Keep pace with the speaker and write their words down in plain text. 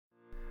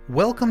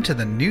Welcome to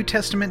the New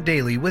Testament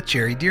Daily with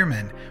Jerry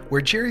Dearman,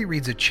 where Jerry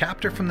reads a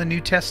chapter from the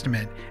New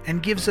Testament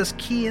and gives us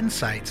key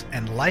insights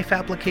and life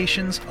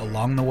applications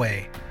along the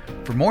way.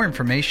 For more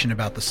information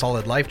about the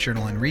Solid Life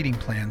Journal and reading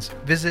plans,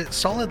 visit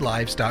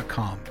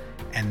solidlives.com.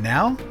 And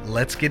now,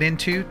 let's get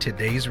into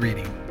today's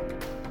reading.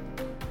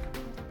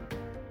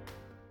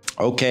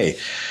 Okay,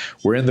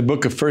 we're in the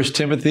book of 1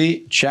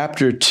 Timothy,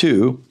 chapter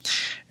 2.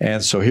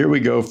 And so here we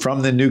go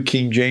from the New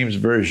King James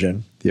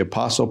Version. The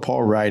Apostle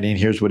Paul writing,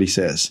 here's what he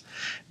says.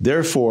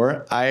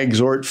 Therefore, I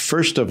exhort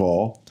first of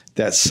all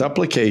that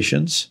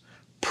supplications,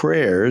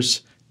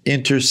 prayers,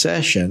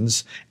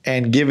 intercessions,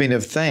 and giving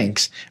of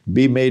thanks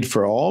be made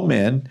for all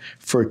men,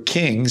 for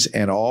kings,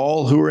 and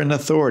all who are in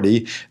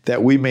authority,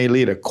 that we may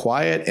lead a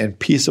quiet and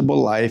peaceable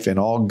life in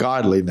all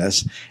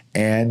godliness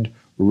and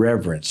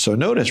reverence. So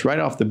notice right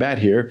off the bat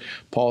here,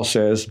 Paul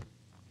says,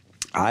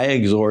 I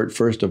exhort,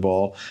 first of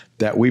all,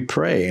 that we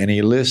pray. And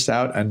he lists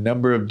out a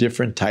number of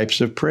different types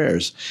of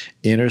prayers,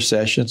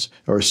 intercessions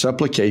or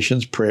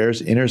supplications,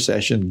 prayers,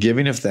 intercession,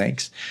 giving of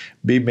thanks,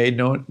 be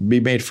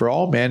made for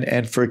all men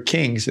and for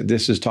kings.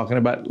 This is talking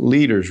about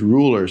leaders,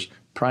 rulers,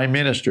 prime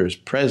ministers,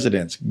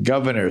 presidents,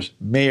 governors,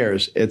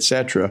 mayors,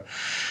 etc.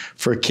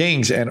 For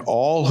kings and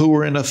all who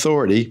are in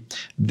authority,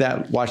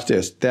 that, watch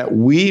this, that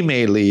we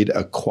may lead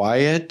a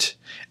quiet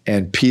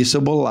and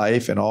peaceable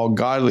life in all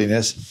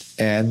godliness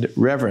and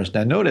reverence.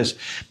 Now notice,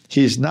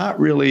 he's not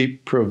really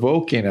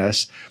provoking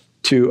us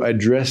to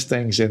address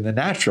things in the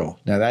natural.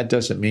 Now that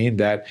doesn't mean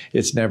that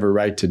it's never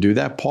right to do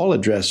that. Paul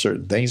addressed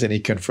certain things and he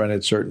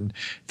confronted certain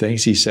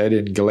things. He said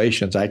in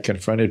Galatians, I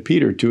confronted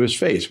Peter to his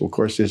face. Well, of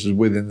course, this is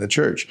within the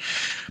church.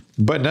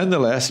 But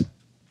nonetheless,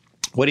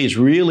 what he's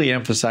really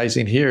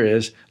emphasizing here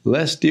is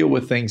let's deal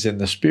with things in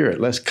the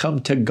Spirit. Let's come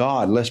to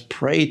God. Let's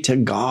pray to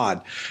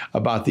God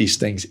about these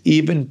things,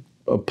 even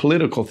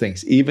political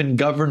things, even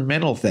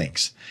governmental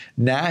things,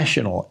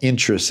 national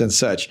interests and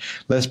such.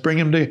 Let's bring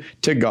them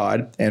to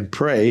God and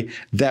pray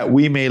that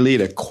we may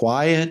lead a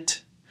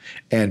quiet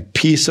and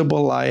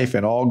peaceable life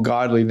in all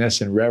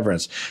godliness and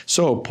reverence.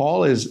 So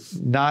Paul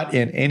is not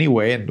in any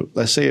way, and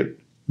let's say it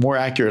more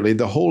accurately,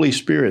 the Holy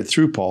Spirit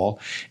through Paul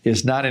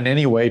is not in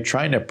any way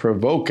trying to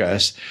provoke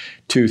us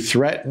to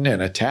threaten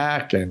and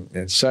attack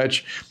and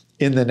such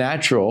in the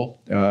natural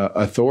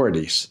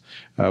authorities,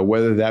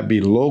 whether that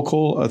be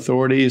local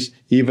authorities,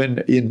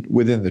 even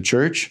within the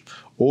church,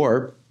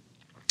 or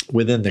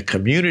within the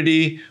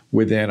community,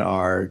 within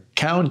our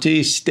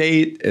county,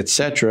 state,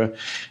 etc.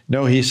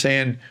 No, he's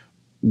saying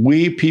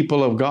we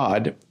people of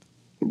God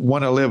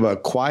want to live a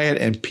quiet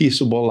and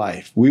peaceable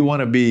life. We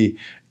want to be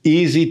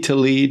easy to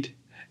lead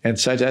and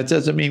such. That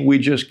doesn't mean we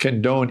just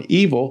condone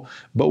evil,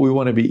 but we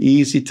want to be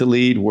easy to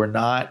lead. We're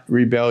not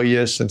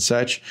rebellious and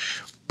such.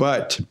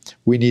 But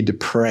we need to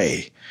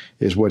pray,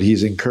 is what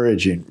he's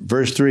encouraging.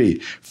 Verse 3,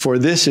 for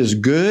this is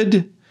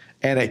good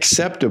and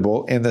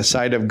acceptable in the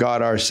sight of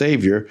God our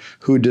Savior,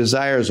 who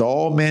desires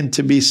all men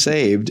to be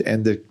saved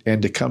and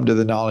to come to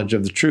the knowledge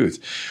of the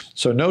truth.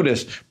 So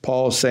notice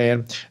Paul's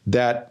saying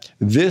that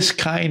this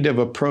kind of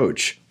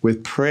approach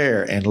with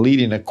prayer and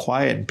leading a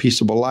quiet and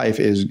peaceable life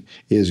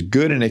is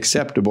good and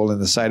acceptable in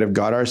the sight of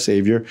God our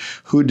Savior,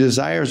 who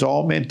desires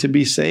all men to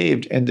be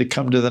saved and to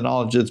come to the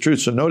knowledge of the truth.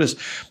 So notice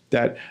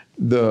that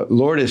the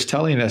Lord is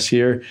telling us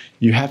here,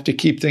 you have to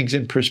keep things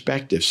in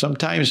perspective.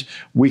 Sometimes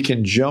we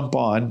can jump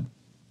on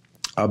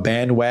a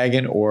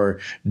bandwagon or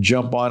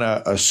jump on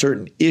a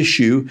certain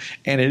issue,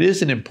 and it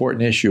is an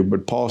important issue,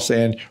 but Paul's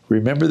saying,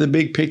 remember the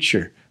big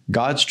picture.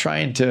 God's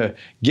trying to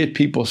get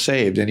people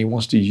saved, and he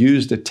wants to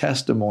use the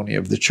testimony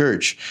of the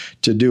church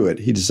to do it.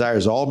 He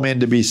desires all men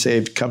to be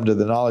saved, come to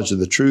the knowledge of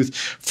the truth.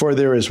 For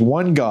there is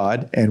one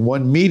God and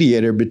one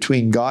mediator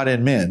between God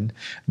and men,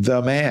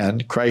 the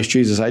man, Christ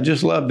Jesus. I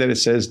just love that it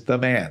says the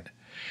man.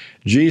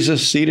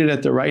 Jesus, seated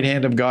at the right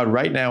hand of God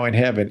right now in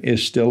heaven,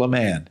 is still a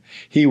man.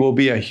 He will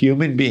be a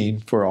human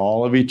being for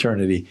all of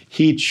eternity.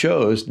 He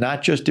chose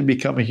not just to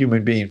become a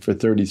human being for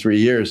 33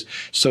 years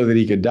so that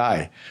he could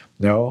die.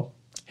 No,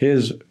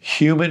 his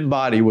human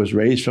body was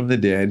raised from the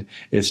dead.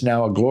 It's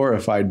now a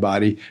glorified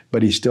body,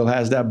 but he still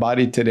has that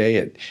body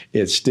today.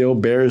 It still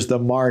bears the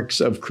marks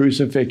of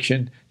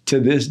crucifixion to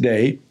this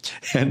day.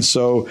 And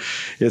so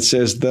it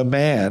says the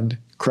man,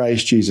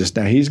 Christ Jesus.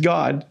 Now he's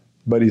God,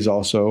 but he's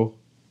also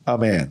a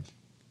man.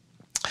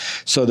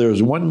 So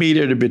there's one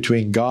mediator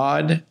between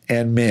God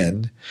and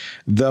men,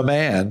 the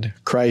man,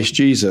 Christ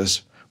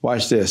Jesus.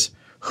 Watch this,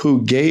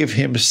 who gave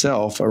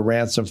himself a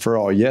ransom for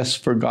all. Yes,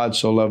 for God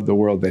so loved the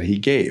world that he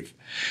gave.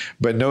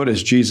 But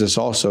notice Jesus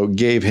also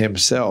gave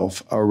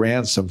himself a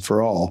ransom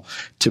for all,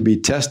 to be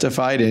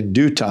testified in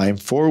due time,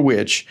 for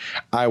which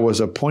I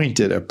was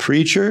appointed a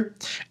preacher,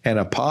 an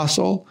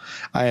apostle.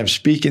 I am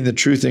speaking the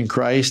truth in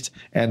Christ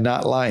and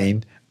not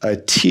lying, a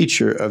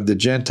teacher of the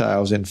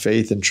Gentiles in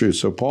faith and truth.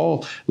 So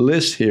Paul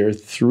lists here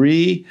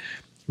three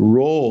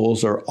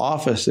roles or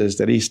offices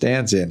that he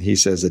stands in. He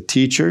says a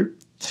teacher,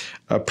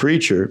 a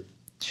preacher,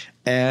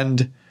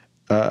 and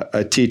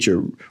a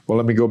teacher. Well,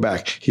 let me go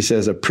back. He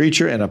says a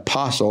preacher, an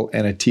apostle,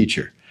 and a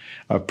teacher.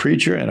 a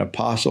preacher, an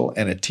apostle,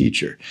 and a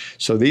teacher.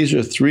 So these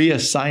are three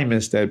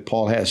assignments that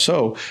Paul has.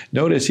 So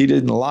notice he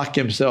didn't lock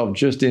himself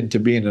just into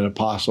being an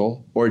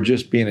apostle or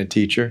just being a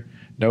teacher.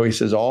 No, he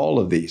says all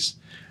of these.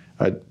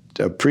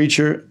 A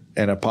preacher,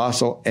 an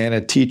apostle, and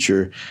a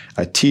teacher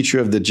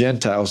of the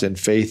Gentiles in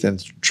faith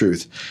and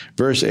truth.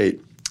 Verse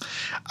 8.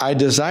 I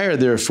desire,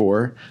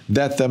 therefore,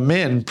 that the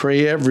men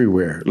pray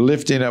everywhere,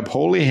 lifting up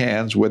holy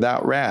hands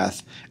without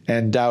wrath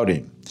and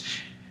doubting.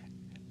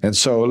 And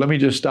so let me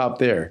just stop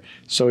there.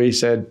 So he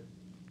said,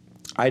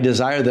 I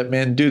desire that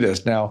men do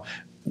this. Now,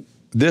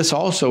 this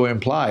also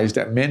implies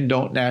that men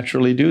don't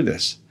naturally do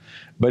this.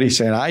 But he's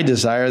saying, I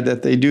desire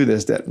that they do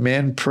this, that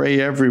men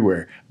pray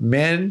everywhere.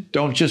 Men,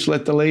 don't just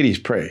let the ladies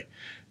pray.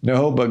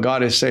 No, but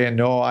God is saying,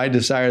 no, I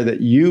desire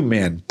that you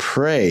men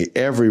pray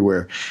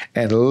everywhere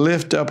and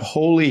lift up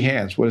holy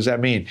hands. What does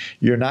that mean?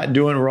 You're not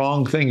doing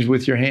wrong things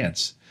with your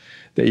hands.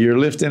 That you're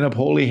lifting up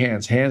holy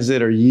hands, hands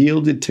that are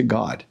yielded to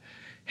God,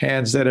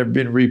 hands that have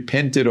been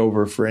repented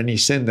over for any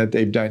sin that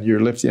they've done.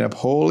 You're lifting up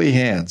holy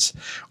hands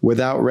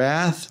without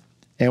wrath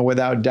and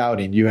without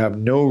doubting. You have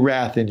no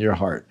wrath in your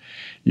heart.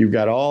 You've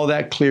got all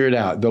that cleared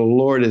out. The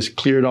Lord has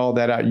cleared all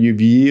that out. You've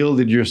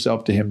yielded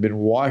yourself to Him, been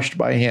washed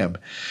by Him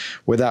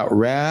without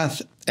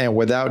wrath and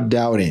without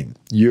doubting.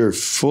 You're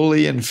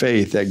fully in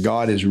faith that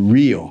God is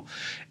real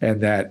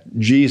and that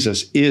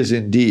Jesus is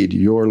indeed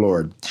your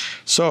Lord.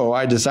 So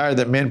I desire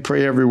that men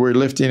pray everywhere,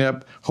 lifting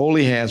up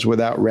holy hands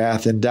without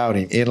wrath and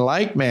doubting. In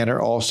like manner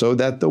also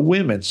that the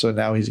women, so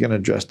now he's going to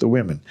address the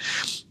women,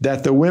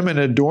 that the women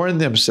adorn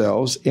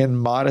themselves in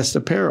modest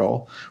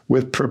apparel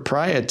with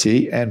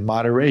propriety and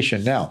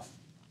moderation. Now,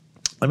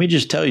 let me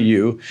just tell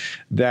you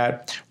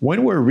that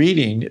when we're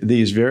reading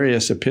these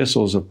various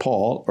epistles of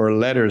Paul or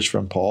letters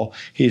from Paul,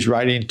 he's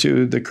writing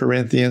to the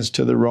Corinthians,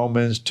 to the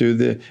Romans, to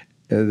the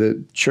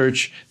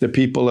church, the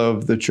people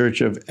of the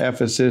church of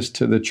Ephesus,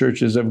 to the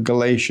churches of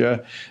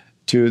Galatia,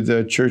 to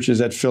the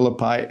churches at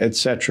Philippi,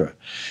 etc.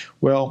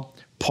 Well,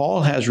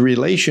 Paul has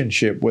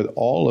relationship with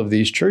all of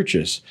these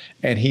churches,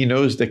 and he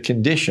knows the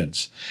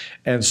conditions.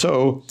 And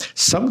so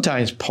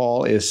sometimes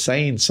Paul is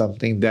saying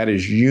something that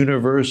is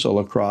universal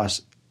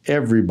across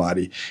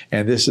everybody,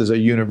 and this is a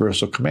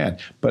universal command.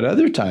 But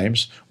other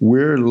times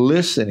we're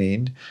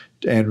listening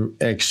and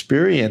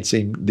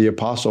experiencing the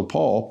Apostle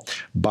Paul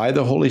by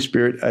the Holy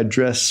Spirit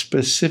address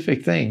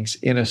specific things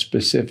in a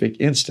specific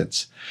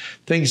instance,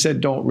 things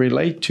that don't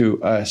relate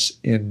to us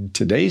in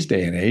today's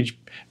day and age.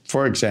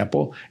 For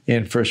example,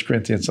 in 1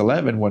 Corinthians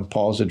 11, when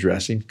Paul's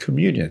addressing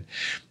communion,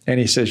 and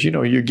he says,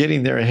 you're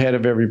getting there ahead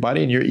of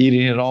everybody and you're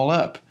eating it all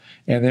up.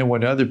 And then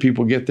when other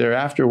people get there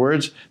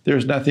afterwards,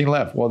 there's nothing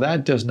left. Well,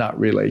 that does not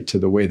relate to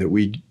the way that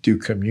we do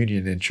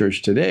communion in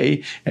church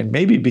today, and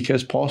maybe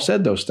because Paul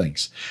said those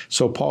things.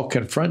 So Paul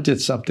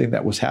confronted something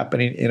that was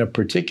happening in a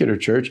particular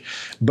church,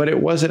 but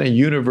it wasn't a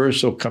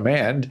universal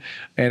command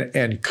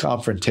and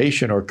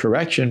confrontation or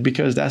correction,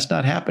 because that's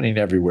not happening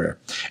everywhere.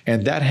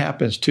 And that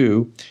happens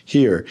too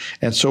here.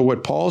 And so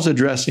what Paul's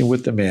addressing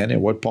with the men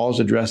and what Paul's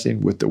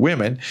addressing with the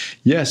women,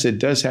 yes, it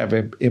does have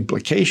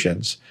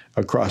implications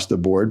across the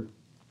board.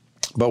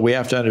 But we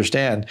have to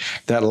understand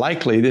that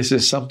likely this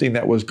is something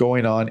that was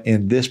going on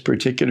in this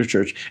particular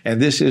church. And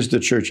this is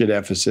the church at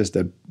Ephesus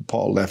that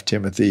Paul left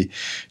Timothy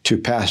to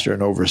pastor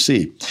and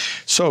oversee.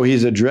 So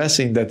he's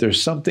addressing that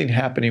there's something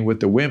happening with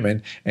the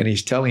women. And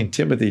he's telling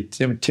Timothy,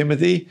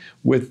 Timothy,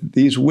 with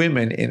these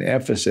women in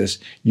Ephesus,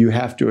 you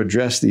have to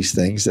address these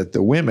things, that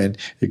the women,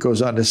 it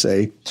goes on to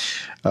say,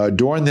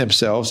 adorn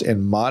themselves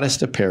in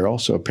modest apparel.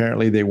 So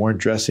apparently they weren't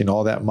dressing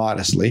all that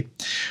modestly.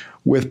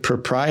 With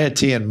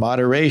propriety and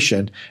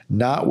moderation,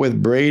 not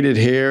with braided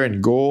hair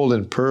and gold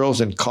and pearls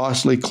and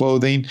costly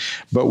clothing,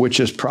 but which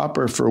is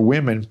proper for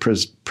women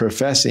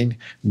professing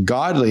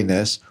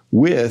godliness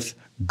with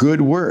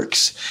good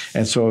works.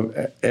 And so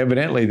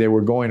evidently they were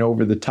going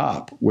over the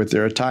top with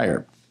their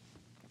attire.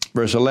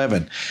 Verse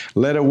 11,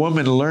 let a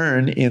woman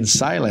learn in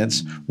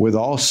silence with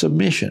all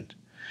submission.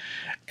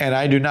 And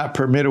I do not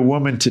permit a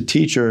woman to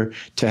teach her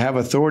to have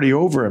authority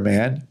over a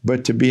man,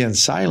 but to be in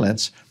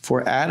silence.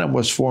 For Adam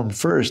was formed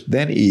first,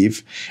 then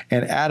Eve,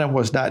 and Adam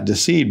was not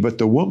deceived, but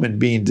the woman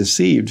being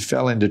deceived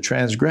fell into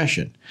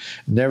transgression.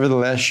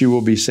 Nevertheless, she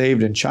will be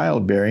saved in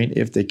childbearing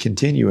if they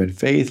continue in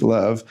faith,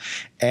 love,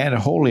 and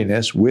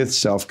holiness with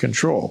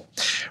self-control.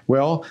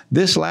 Well,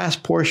 this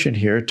last portion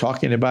here,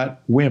 talking about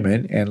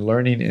women and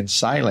learning in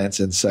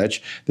silence and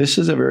such, this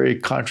is a very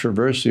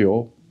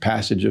controversial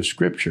passage of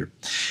Scripture.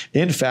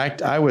 In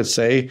fact, I would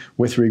say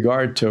with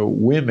regard to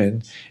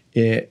women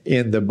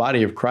in the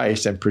body of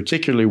Christ, and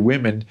particularly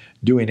women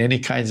doing any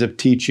kinds of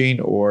teaching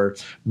or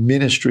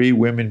ministry,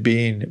 women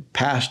being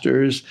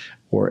pastors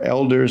or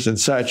elders and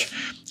such,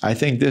 I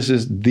think this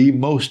is the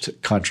most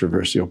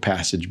controversial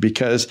passage,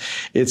 because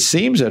it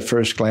seems at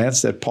first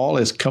glance that Paul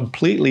is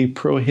completely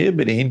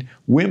prohibiting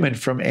women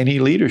from any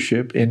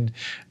leadership in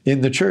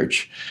the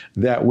church,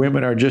 that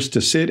women are just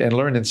to sit and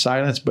learn in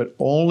silence, but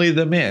only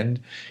the men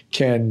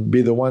can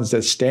be the ones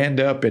that stand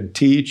up and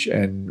teach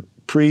and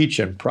preach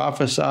and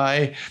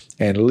prophesy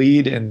and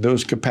lead in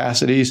those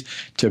capacities,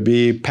 to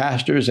be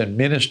pastors and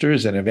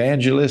ministers and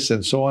evangelists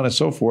and so on and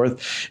so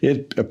forth.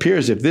 It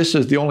appears if this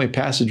is the only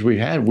passage we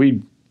had,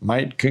 we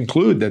might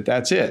conclude that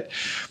that's it.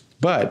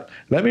 But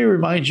let me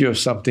remind you of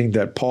something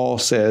that Paul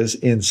says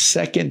in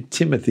 2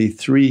 Timothy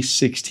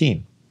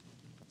 3:16.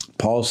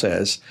 Paul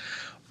says,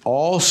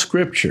 all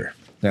Scripture,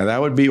 now that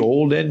would be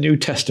Old and New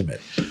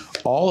Testament,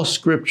 all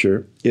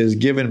Scripture is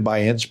given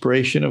by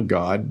inspiration of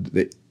God.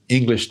 The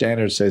English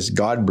Standard says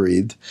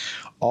God-breathed.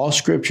 All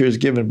Scripture is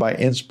given by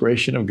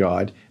inspiration of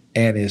God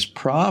and is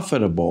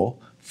profitable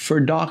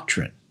for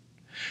doctrine.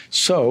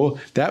 So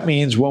that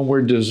means when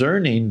we're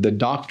discerning the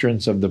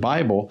doctrines of the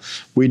Bible,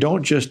 we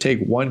don't just take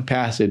one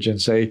passage and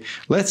say,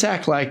 let's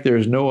act like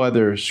there's no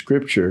other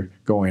Scripture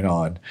going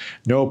on.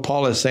 No,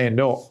 Paul is saying,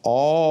 no,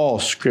 all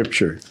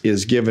Scripture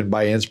is given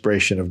by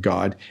inspiration of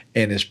God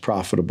and is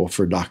profitable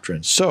for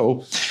doctrine.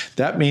 So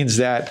that means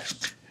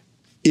that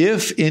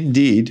if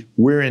indeed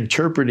we're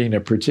interpreting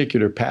a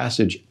particular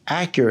passage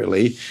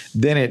accurately,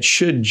 then it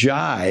should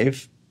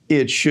jive,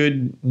 it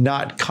should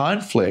not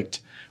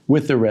conflict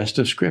with the rest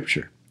of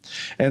Scripture.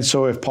 And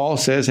so if Paul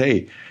says,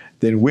 hey,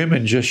 then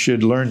women just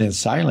should learn in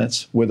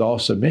silence with all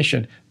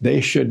submission,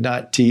 they should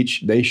not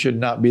teach, they should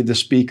not be the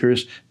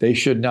speakers, they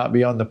should not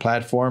be on the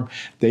platform,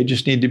 they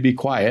just need to be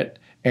quiet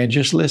and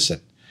just listen.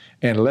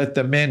 And let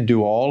the men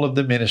do all of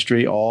the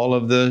ministry, all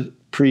of the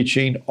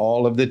preaching,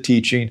 all of the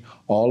teaching,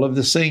 all of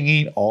the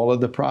singing, all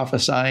of the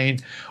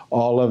prophesying,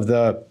 all of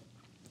the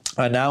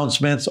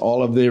announcements,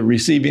 all of the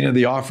receiving of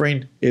the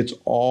offering. It's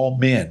all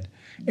men.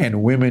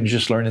 And women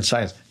just learn in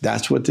silence.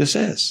 That's what this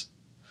is.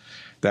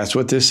 That's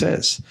what this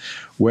says.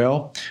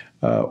 Well,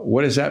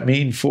 what does that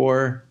mean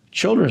for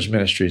children's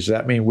ministries? Does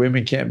that mean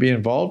women can't be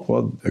involved?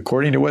 Well,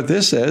 according to what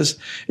this says,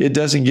 it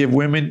doesn't give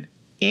women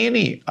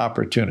any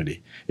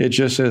opportunity. It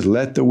just says,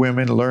 let the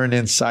women learn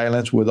in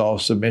silence with all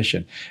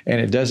submission. And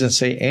it doesn't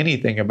say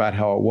anything about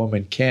how a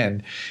woman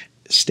can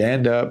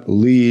stand up,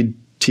 lead,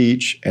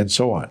 teach, and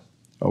so on.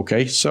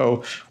 Okay,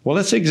 so, well,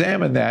 let's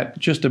examine that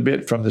just a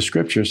bit from the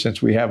Scripture,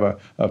 since we have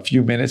a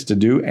few minutes to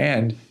do,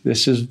 and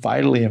this is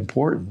vitally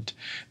important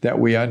that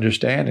we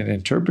understand and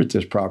interpret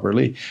this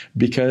properly,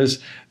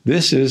 because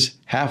this is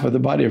half of the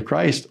body of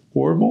Christ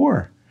or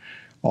more,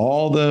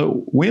 all the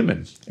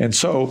women. And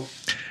so,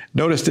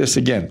 notice this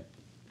again.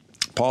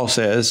 Paul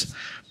says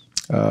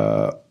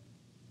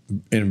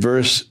in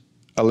verse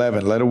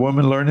 11, let a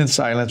woman learn in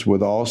silence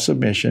with all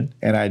submission,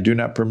 and I do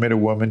not permit a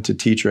woman to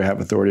teach or have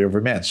authority over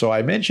men. So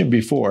I mentioned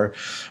before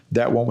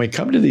that when we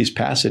come to these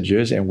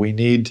passages and we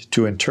need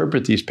to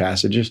interpret these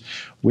passages,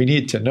 we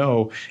need to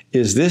know,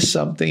 is this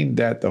something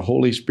that the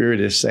Holy Spirit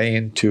is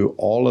saying to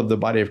all of the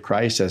body of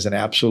Christ as an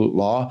absolute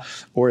law?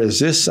 Or is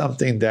this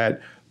something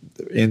that,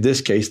 in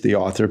this case, the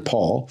author,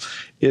 Paul,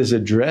 is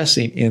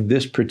addressing in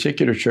this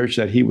particular church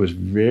that he was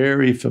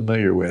very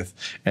familiar with.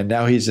 And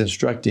now he's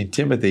instructing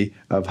Timothy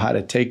of how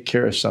to take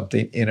care of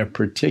something in a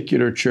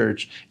particular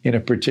church, in a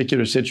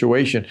particular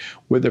situation,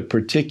 with a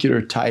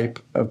particular type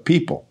of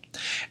people.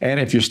 And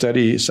if you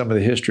study some of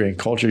the history and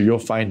culture, you'll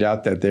find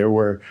out that there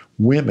were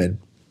women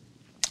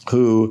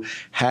who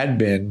had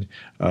been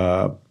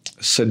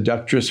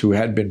seductress, who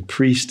had been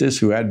priestess,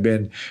 who had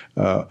been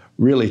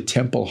really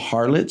temple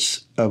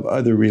harlots of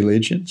other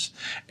religions.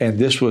 And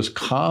this was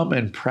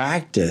common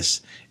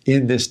practice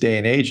in this day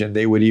and age. And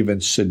they would even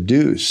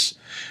seduce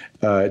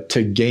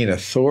to gain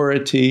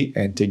authority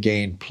and to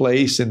gain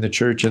place in the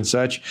church and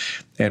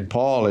such. And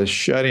Paul is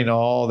shutting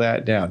all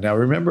that down. Now,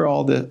 remember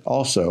all that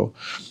also,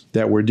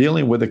 that we're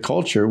dealing with a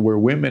culture where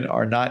women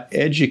are not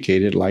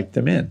educated like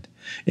the men.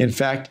 In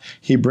fact,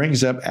 he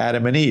brings up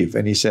Adam and Eve,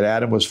 and he said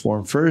Adam was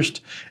formed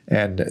first,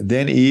 and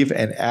then Eve,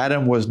 and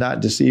Adam was not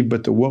deceived,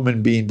 but the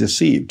woman being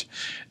deceived.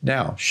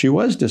 Now, she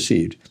was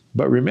deceived.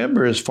 But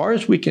remember, as far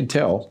as we can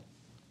tell,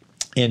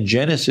 in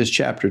Genesis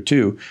chapter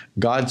 2,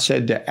 God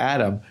said to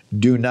Adam,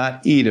 do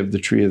not eat of the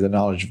tree of the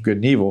knowledge of good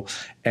and evil.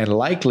 And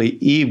likely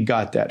Eve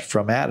got that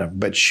from Adam,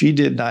 but she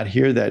did not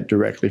hear that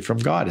directly from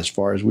God, as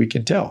far as we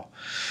can tell.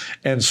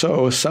 And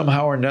so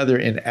somehow or another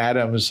in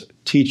Adam's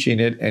teaching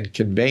it and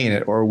conveying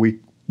it, or we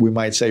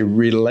might say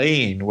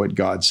relaying what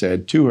God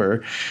said to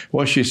her,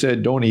 well, she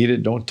said, don't eat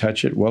it, don't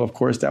touch it. Well, of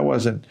course, that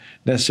wasn't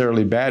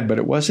necessarily bad, but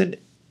it wasn't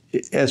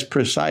as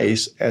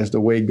precise as the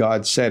way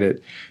God said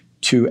it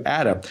to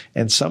Adam.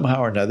 And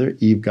somehow or another,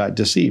 Eve got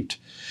deceived.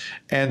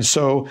 And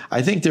so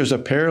I think there's a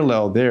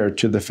parallel there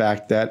to the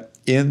fact that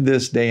in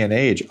this day and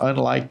age,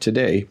 unlike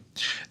today,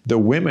 the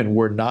women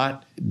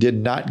did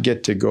not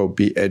get to go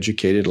be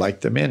educated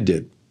like the men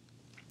did.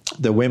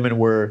 The women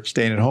were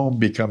staying at home,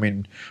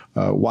 becoming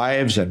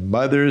wives and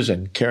mothers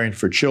and caring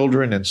for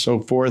children and so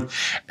forth.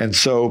 And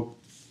so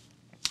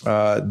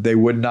they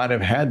would not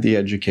have had the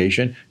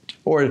education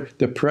or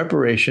the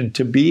preparation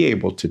to be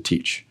able to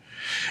teach.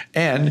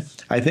 And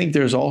I think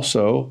there's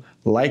also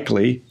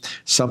likely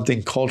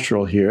something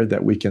cultural here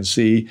that we can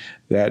see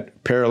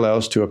that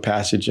parallels to a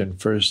passage in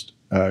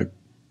 1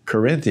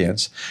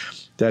 Corinthians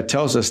that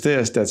tells us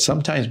this, that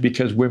sometimes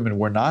because women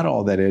were not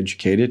all that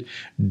educated,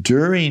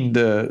 during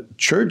the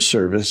church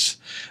service,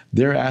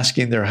 they're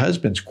asking their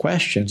husbands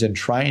questions and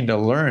trying to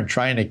learn,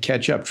 trying to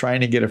catch up,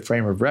 trying to get a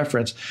frame of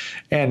reference,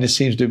 and it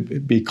seems to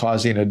be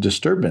causing a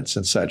disturbance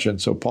and such.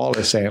 And so Paul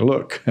is saying,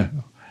 look,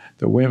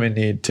 the women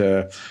need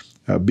to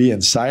be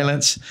in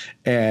silence,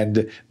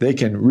 and they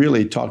can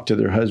really talk to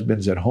their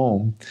husbands at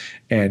home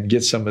and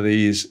get some of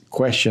these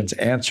questions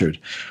answered.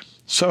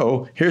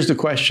 So here's the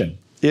question.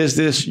 Is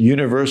this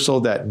universal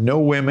that no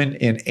women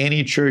in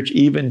any church,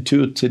 even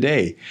to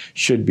today,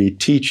 should be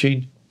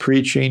teaching,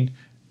 preaching,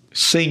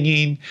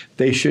 singing?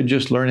 They should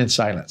just learn in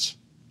silence.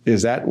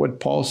 Is that what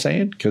Paul's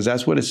saying? Because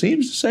that's what it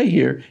seems to say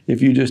here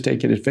if you just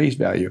take it at face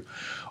value.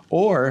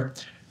 Or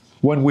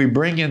when we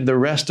bring in the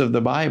rest of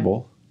the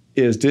Bible,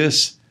 is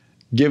this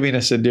giving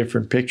us a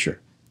different picture?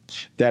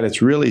 That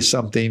it's really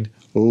something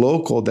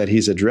local that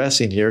he's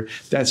addressing here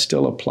that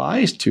still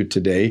applies to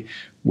today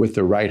with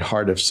the right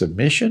heart of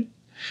submission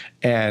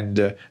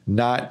and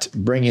not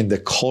bringing the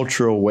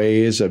cultural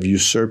ways of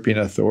usurping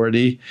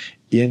authority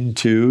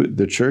into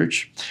the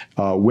church.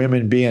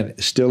 Women being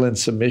still in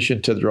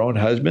submission to their own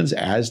husbands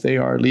as they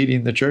are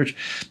leading the church.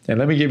 And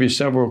let me give you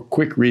several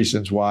quick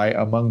reasons why,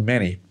 among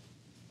many,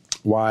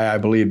 why I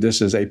believe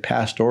this is a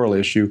pastoral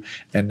issue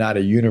and not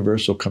a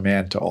universal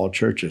command to all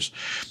churches.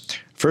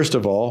 First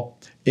of all,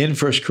 in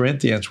 1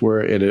 Corinthians,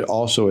 where it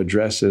also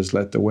addresses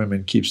let the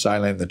women keep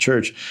silent in the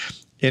church,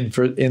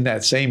 in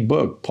that same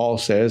book, Paul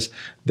says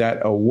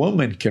that a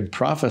woman can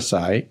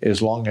prophesy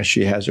as long as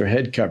she has her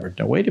head covered.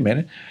 Now, wait a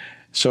minute.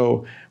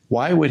 So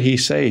why would he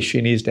say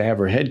she needs to have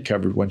her head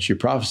covered when she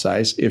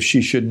prophesies if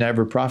she should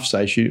never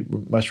prophesy? She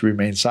must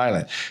remain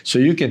silent. So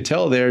you can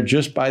tell there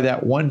just by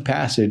that one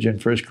passage in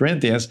 1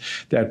 Corinthians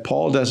that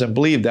Paul doesn't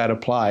believe that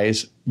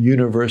applies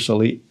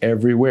universally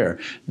everywhere.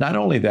 Not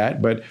only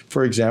that, but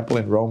for example,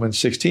 in Romans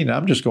 16,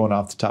 I'm just going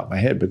off the top of my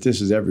head, but this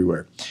is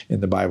everywhere in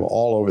the Bible,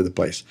 all over the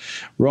place.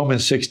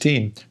 Romans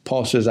 16,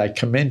 Paul says, I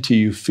commend to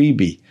you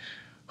Phoebe,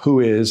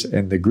 who is,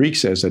 and the Greek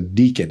says a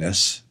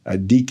deaconess, a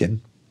deacon.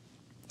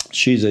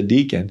 She's a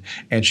deacon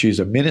and she's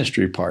a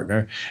ministry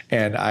partner,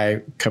 and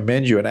I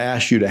commend you and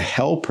ask you to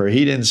help her.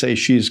 He didn't say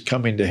she's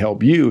coming to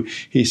help you.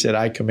 He said,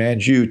 I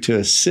command you to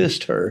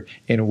assist her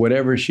in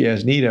whatever she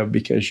has need of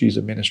because she's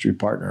a ministry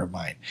partner of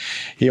mine.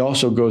 He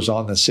also goes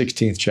on in the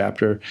 16th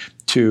chapter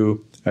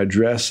to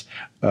address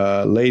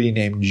a lady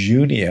named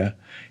Junia,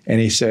 and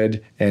he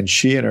said, and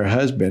she and her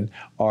husband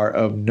are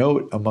of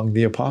note among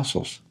the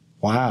apostles.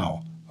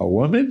 Wow, a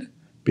woman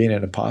being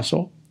an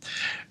apostle?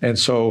 And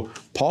so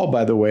Paul,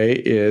 by the way,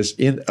 is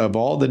of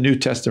all the New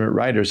Testament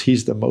writers,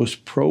 he's the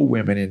most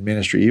pro-women in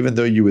ministry, even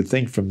though you would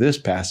think from this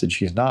passage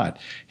he's not.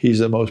 He's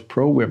the most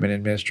pro-women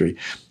in ministry.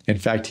 In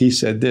fact, he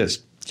said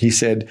this. He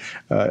said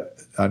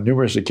on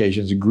numerous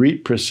occasions,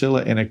 greet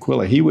Priscilla and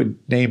Aquila. He would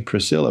name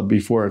Priscilla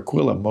before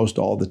Aquila most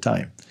all the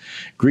time.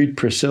 Greet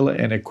Priscilla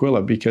and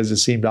Aquila because it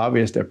seemed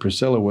obvious that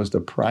Priscilla was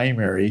the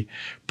primary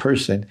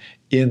person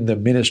in the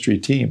ministry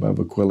team of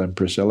Aquila and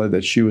Priscilla,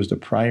 that she was the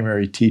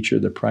primary teacher,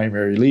 the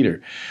primary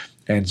leader.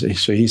 And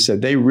so he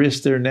said, they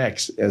risked their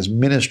necks as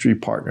ministry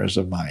partners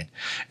of mine.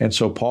 And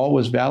so Paul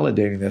was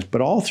validating this.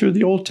 But all through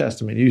the Old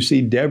Testament, you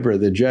see Deborah,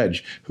 the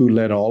judge, who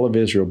led all of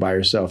Israel by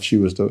herself. She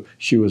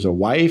was a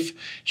wife,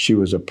 she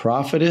was a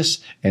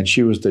prophetess, and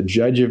she was the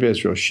judge of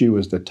Israel. She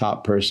was the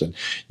top person.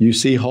 You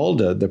see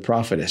Huldah, the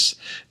prophetess,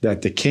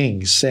 that the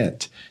king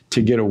sent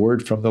to get a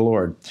word from the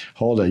Lord.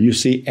 Huldah. You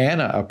see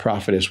Anna, a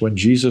prophetess, when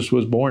Jesus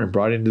was born and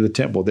brought into the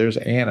temple. There's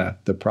Anna,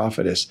 the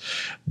prophetess,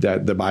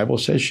 that the Bible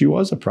says she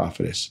was a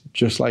prophetess,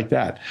 just like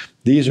that.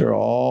 These are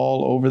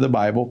all over the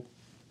Bible.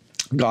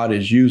 God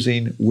is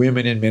using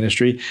women in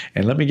ministry.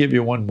 And let me give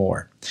you one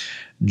more.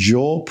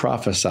 Joel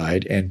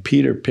prophesied, and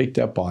Peter picked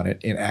up on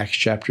it in Acts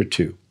chapter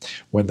 2,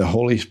 when the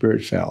Holy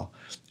Spirit fell.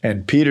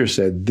 And Peter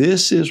said,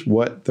 this is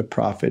what the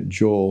prophet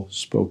Joel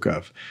spoke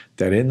of,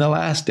 that in the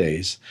last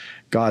days,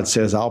 God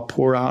says, I'll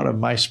pour out of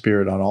my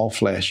spirit on all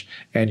flesh,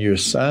 and your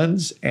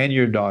sons and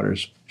your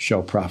daughters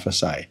shall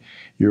prophesy.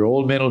 Your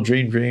old men will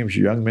dream dreams,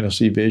 your young men will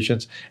see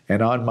visions,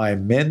 and on my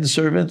men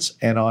servants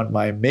and on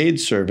my maid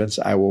servants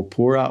I will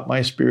pour out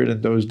my spirit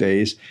in those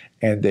days,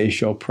 and they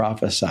shall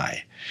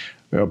prophesy.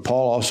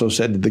 Paul also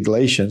said to the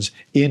Galatians,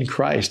 in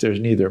Christ there's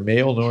neither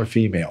male nor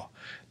female.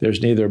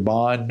 There's neither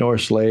bond nor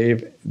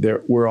slave.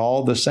 We're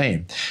all the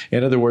same.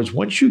 In other words,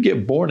 once you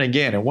get born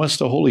again and once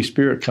the Holy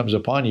Spirit comes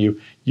upon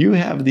you, you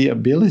have the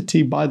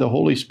ability by the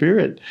Holy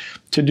Spirit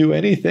to do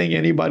anything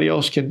anybody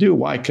else can do.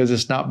 Why? Because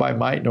it's not by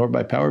might nor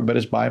by power, but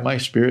it's by my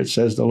Spirit,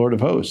 says the Lord of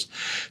hosts.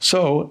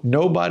 So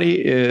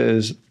nobody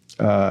is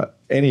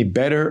any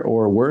better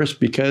or worse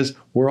because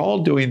we're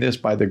all doing this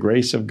by the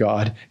grace of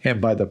God and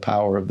by the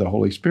power of the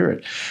Holy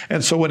Spirit.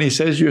 And so when he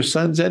says your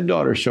sons and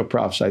daughters shall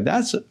prophesy,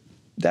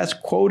 that's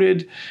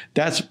quoted,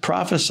 that's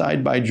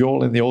prophesied by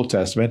Joel in the Old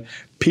Testament.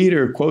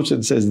 Peter quotes it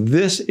and says,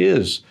 this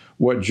is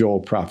what Joel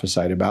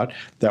prophesied about,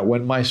 that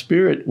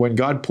when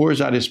God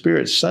pours out his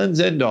Spirit, sons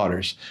and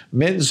daughters,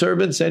 men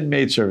servants and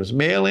maidservants,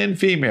 male and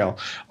female,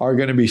 are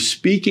going to be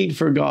speaking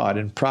for God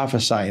and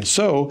prophesying.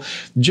 So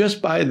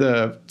just by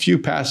the few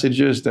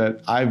passages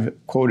that I've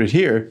quoted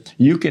here,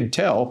 you can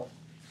tell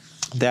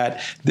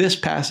that this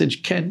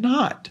passage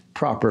cannot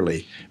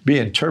properly be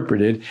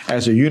interpreted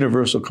as a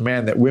universal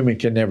command that women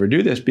can never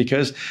do this,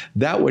 because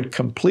that would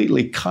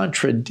completely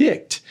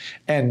contradict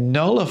and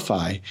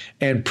nullify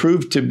and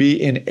prove to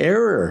be in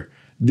error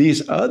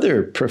these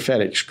other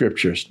prophetic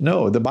scriptures.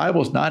 No, the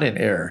Bible's not in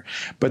error,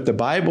 but the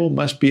Bible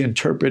must be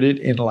interpreted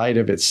in light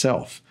of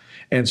itself.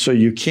 And so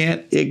you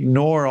can't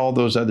ignore all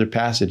those other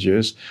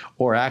passages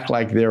or act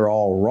like they're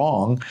all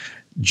wrong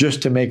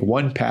just to make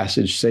one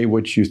passage say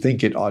what you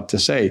think it ought to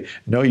say.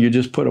 No, you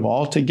just put them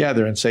all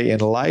together and say,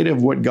 in light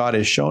of what God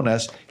has shown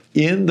us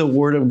in the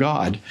Word of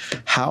God,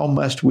 how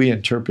must we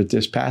interpret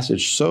this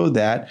passage so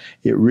that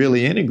it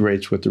really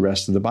integrates with the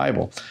rest of the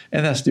Bible?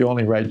 And that's the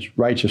only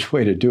righteous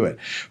way to do it.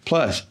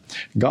 Plus,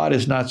 God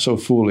is not so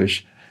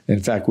foolish. In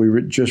fact,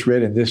 we just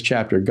read in this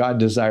chapter, God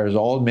desires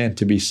all men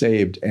to be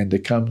saved and to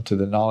come to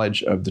the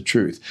knowledge of the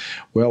truth.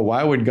 Well,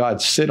 why would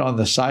God sit on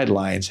the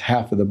sidelines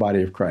half of the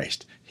body of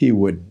Christ? He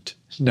wouldn't.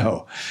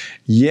 No.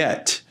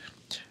 Yet,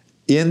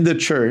 in the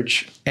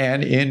church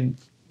and in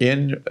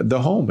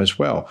the home as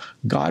well,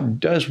 God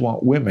does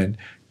want women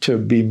to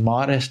be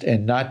modest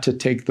and not to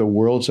take the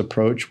world's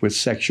approach with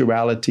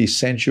sexuality,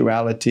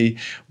 sensuality,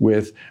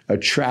 with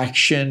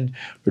attraction,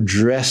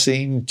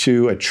 dressing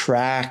to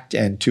attract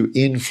and to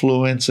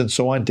influence and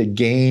so on, to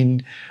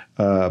gain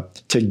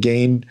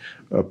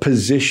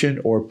position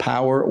or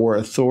power or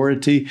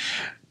authority.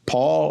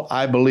 Paul,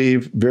 I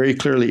believe, very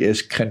clearly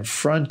is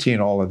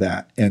confronting all of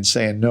that and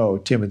saying, no,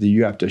 Timothy,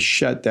 you have to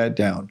shut that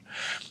down.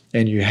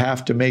 And you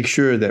have to make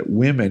sure that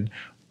women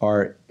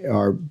are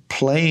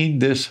playing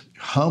this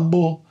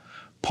humble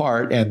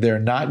part, and they're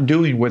not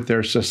doing what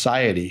their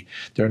society,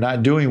 they're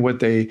not doing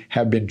what they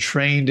have been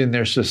trained in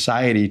their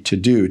society to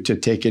do, to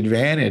take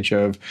advantage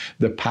of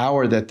the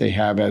power that they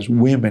have as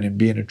women and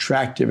being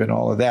attractive and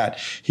all of that.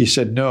 He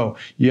said, no,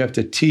 you have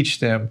to teach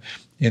them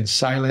in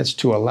silence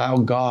to allow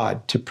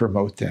God to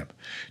promote them,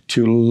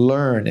 to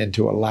learn and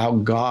to allow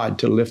God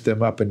to lift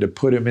them up and to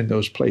put them in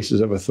those places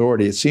of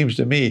authority. It seems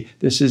to me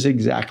this is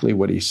exactly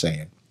what he's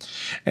saying.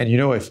 And you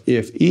know, if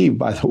Eve,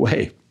 by the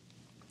way,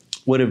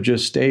 would have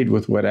just stayed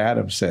with what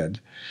Adam said,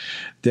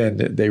 then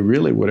they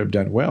really would have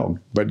done well.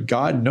 But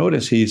God,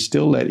 notice, he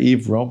still let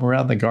Eve roam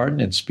around the garden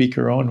and speak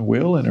her own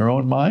will and her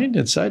own mind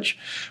and such.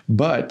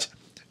 But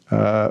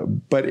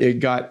it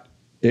got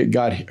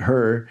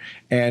her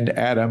and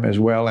Adam as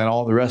well, and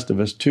all the rest of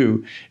us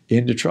too,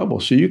 into trouble.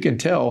 So you can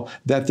tell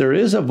that there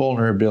is a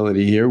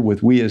vulnerability here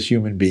with we as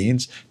human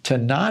beings to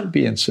not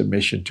be in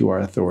submission to our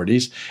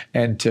authorities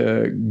and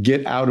to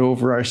get out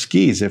over our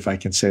skis, if I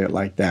can say it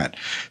like that.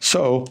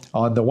 So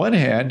on the one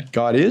hand,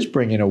 God is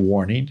bringing a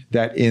warning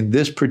that in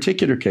this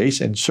particular case,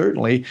 and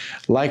certainly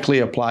likely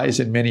applies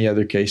in many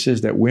other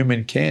cases, that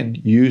women can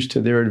use to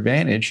their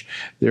advantage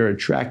their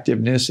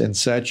attractiveness and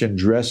such, and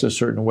dress a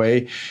certain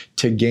way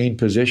to gain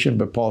position.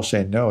 But Paul's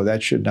saying, no,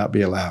 that should not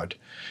be allowed.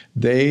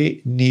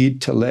 They need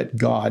to let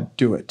God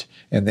do it,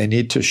 and they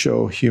need to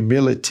show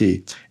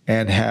humility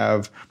and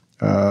have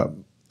a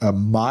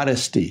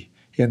modesty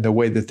in the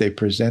way that they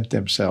present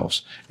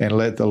themselves, and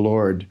let the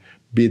Lord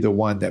be the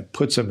one that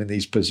puts them in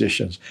these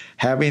positions.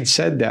 Having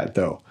said that,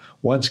 though,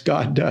 once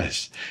God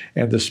does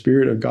and the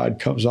Spirit of God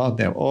comes on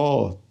them,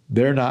 oh,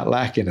 they're not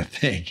lacking a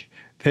thing.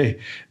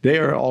 They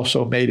are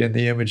also made in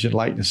the image and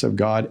likeness of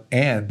God,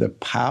 and the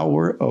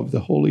power of the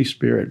Holy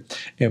Spirit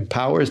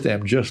empowers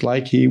them just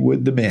like he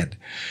would the men,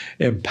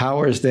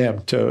 empowers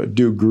them to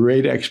do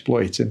great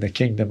exploits in the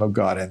kingdom of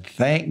God. And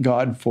thank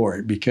God for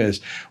it,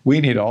 because we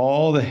need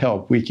all the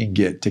help we can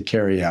get to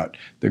carry out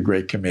the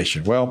Great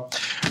Commission. Well,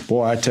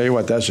 boy, I tell you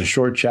what, that's a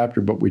short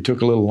chapter, but we took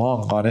a little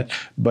long on it,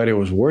 but it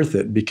was worth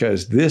it,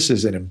 because this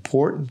is an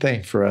important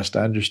thing for us to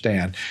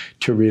understand,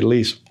 to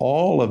release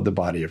all of the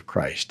body of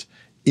Christ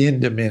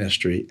into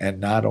ministry and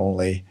not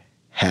only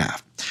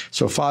half.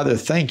 So, Father,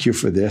 thank you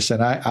for this.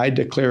 And I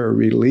declare a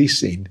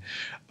releasing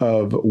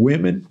of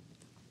women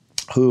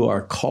who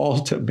are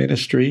called to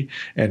ministry,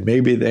 and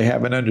maybe they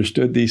haven't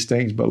understood these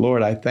things, but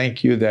Lord, I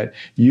thank you that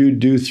you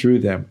do through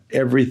them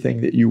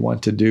everything that you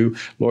want to do.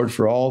 Lord,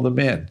 for all the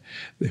men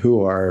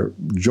who are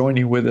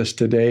joining with us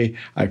today,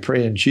 I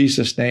pray in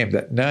Jesus' name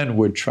that none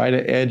would try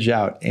to edge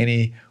out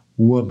any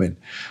woman,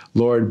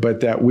 Lord, but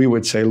that we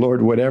would say,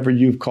 Lord, whatever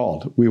you've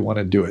called, we want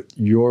to do it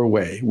your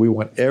way. We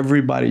want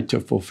everybody to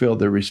fulfill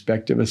their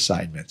respective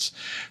assignments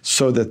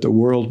so that the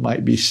world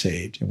might be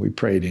saved. And we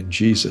pray it in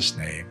Jesus'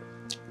 name.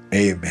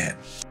 Amen.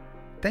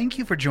 Thank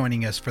you for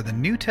joining us for the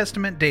New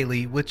Testament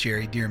Daily with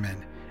Jerry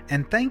Dirmann.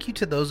 And thank you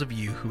to those of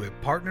you who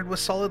have partnered with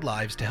Solid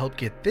Lives to help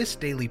get this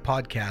daily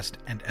podcast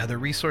and other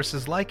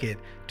resources like it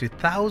to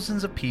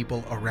thousands of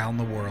people around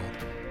the world.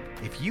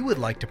 If you would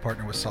like to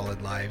partner with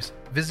Solid Lives,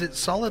 visit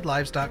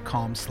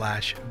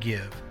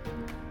solidlives.com/give.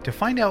 To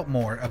find out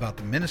more about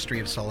the ministry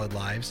of Solid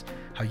Lives,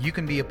 how you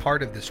can be a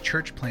part of this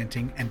church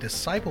planting and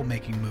disciple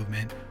making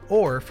movement,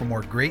 or for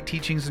more great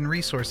teachings and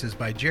resources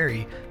by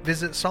Jerry,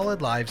 visit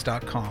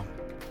solidlives.com.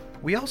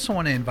 We also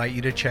want to invite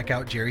you to check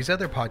out Jerry's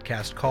other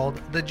podcast called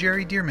The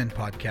Jerry Dirmann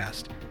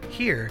Podcast.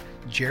 Here,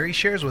 Jerry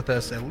shares with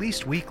us at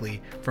least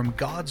weekly from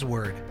God's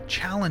Word,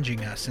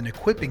 challenging us and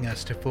equipping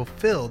us to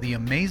fulfill the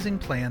amazing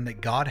plan that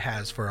God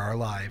has for our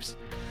lives.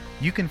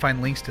 You can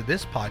find links to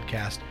this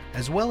podcast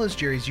as well as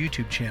Jerry's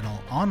YouTube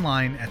channel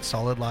online at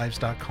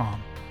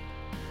solidlives.com.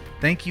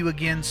 Thank you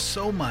again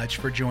so much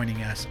for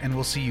joining us, and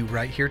we'll see you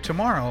right here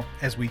tomorrow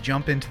as we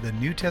jump into the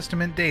New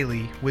Testament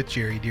Daily with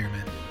Jerry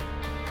Dirmann.